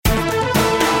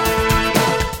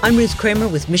I'm Ruth Kramer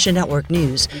with Mission Network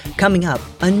News. Coming up,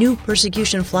 a new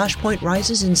persecution flashpoint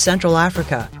rises in Central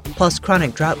Africa. Plus,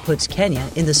 chronic drought puts Kenya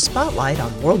in the spotlight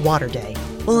on World Water Day.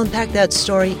 We'll unpack that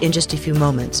story in just a few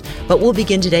moments. But we'll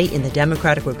begin today in the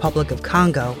Democratic Republic of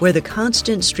Congo, where the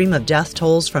constant stream of death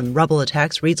tolls from rebel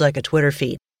attacks reads like a Twitter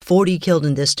feed. 40 killed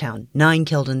in this town, 9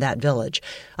 killed in that village.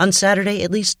 On Saturday,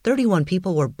 at least 31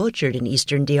 people were butchered in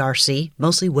eastern DRC,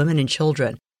 mostly women and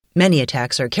children. Many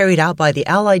attacks are carried out by the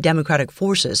Allied Democratic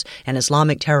Forces, an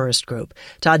Islamic terrorist group.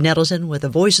 Todd Nettleton with the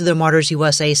Voice of the Martyrs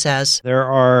USA says, there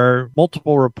are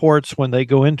multiple reports when they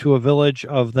go into a village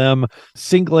of them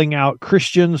singling out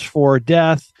Christians for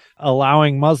death,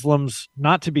 allowing Muslims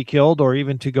not to be killed or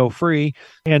even to go free.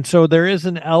 And so there is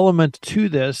an element to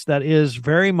this that is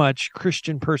very much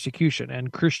Christian persecution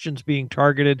and Christians being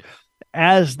targeted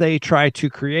as they try to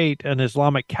create an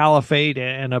Islamic caliphate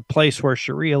and a place where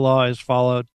Sharia law is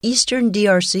followed. Eastern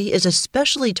DRC is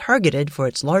especially targeted for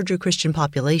its larger Christian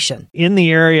population. In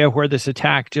the area where this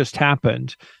attack just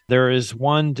happened, there is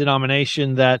one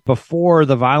denomination that before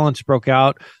the violence broke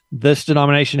out, this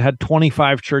denomination had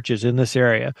 25 churches in this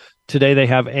area. Today they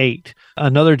have 8.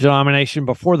 Another denomination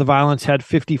before the violence had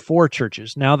 54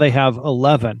 churches. Now they have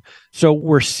 11. So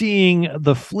we're seeing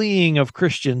the fleeing of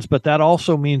Christians, but that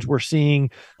also means we're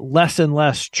seeing less and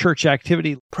less church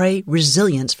activity. Pray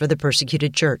resilience for the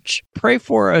persecuted church. Pray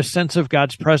for a sense of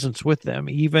God's presence with them,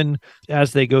 even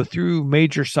as they go through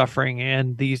major suffering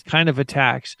and these kind of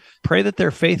attacks. Pray that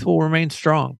their faith will remain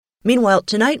strong. Meanwhile,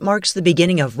 tonight marks the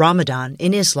beginning of Ramadan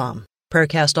in Islam.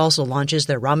 Prayercast also launches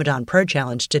their Ramadan Prayer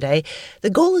Challenge today. The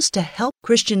goal is to help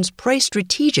Christians pray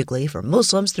strategically for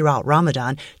Muslims throughout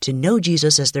Ramadan to know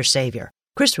Jesus as their Savior.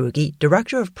 Chris Ruge,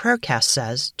 director of Prayercast,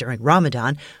 says during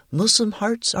Ramadan, Muslim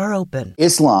hearts are open.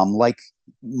 Islam, like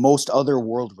most other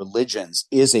world religions,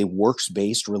 is a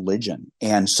works-based religion.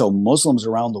 And so Muslims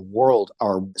around the world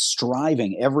are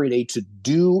striving every day to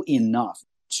do enough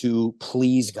to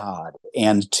please God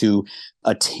and to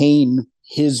attain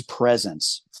His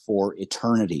presence for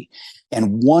eternity.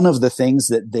 And one of the things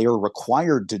that they are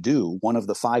required to do, one of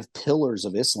the 5 pillars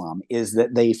of Islam, is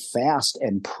that they fast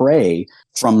and pray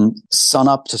from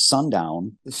sunup to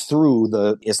sundown through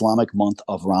the Islamic month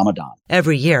of Ramadan.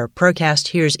 Every year, Prayercast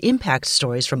hears impact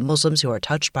stories from Muslims who are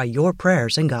touched by your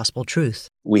prayers and gospel truth.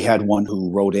 We had one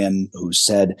who wrote in who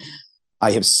said,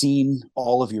 I have seen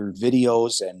all of your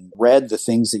videos and read the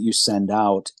things that you send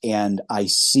out, and I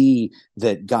see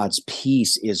that God's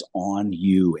peace is on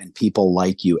you and people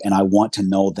like you, and I want to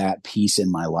know that peace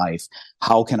in my life.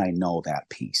 How can I know that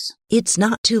peace? It's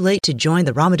not too late to join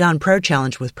the Ramadan Prayer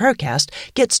Challenge with Prayercast.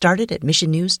 Get started at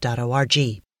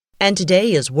missionnews.org. And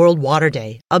today is World Water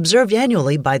Day, observed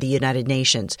annually by the United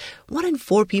Nations. 1 in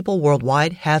 4 people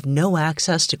worldwide have no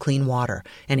access to clean water.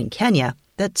 And in Kenya,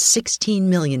 that's 16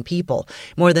 million people,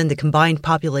 more than the combined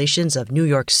populations of New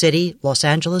York City, Los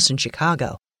Angeles, and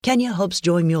Chicago. Kenya hopes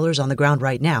Joy Mueller's on the ground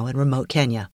right now in remote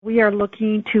Kenya. We are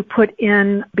looking to put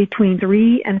in between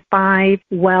 3 and 5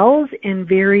 wells in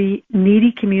very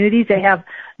needy communities that have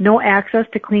no access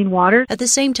to clean water. At the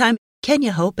same time,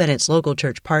 Kenya Hope and its local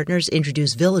church partners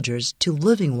introduce villagers to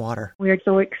living water. We are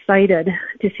so excited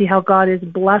to see how God is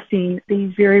blessing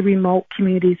these very remote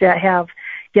communities that have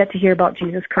yet to hear about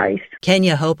Jesus Christ.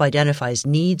 Kenya Hope identifies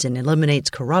needs and eliminates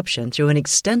corruption through an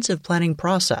extensive planning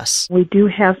process. We do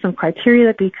have some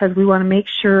criteria because we want to make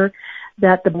sure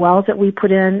that the wells that we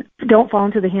put in don't fall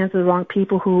into the hands of the wrong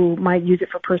people who might use it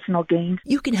for personal gain.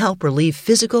 You can help relieve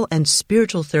physical and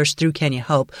spiritual thirst through Kenya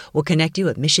Hope. We'll connect you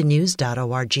at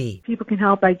missionnews.org. People can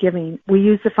help by giving. We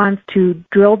use the funds to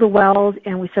drill the wells,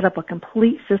 and we set up a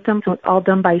complete system, so it's all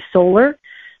done by solar,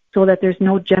 so that there's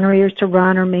no generators to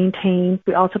run or maintain.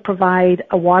 We also provide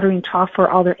a watering trough for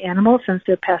all their animals since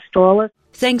they're pastoralists.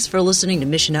 Thanks for listening to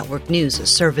Mission Network News, a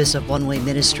service of One Way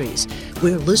Ministries.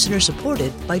 We're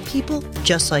listener-supported by people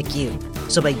just like you.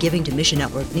 So by giving to Mission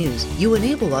Network News, you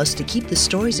enable us to keep the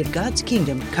stories of God's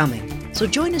kingdom coming. So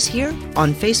join us here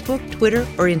on Facebook, Twitter,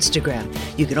 or Instagram.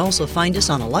 You can also find us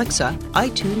on Alexa,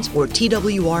 iTunes, or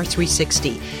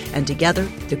TWR360. And together,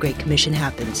 the Great Commission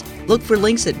happens. Look for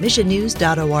links at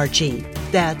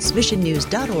missionnews.org. That's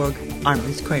missionnews.org. I'm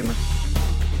Ruth Kramer.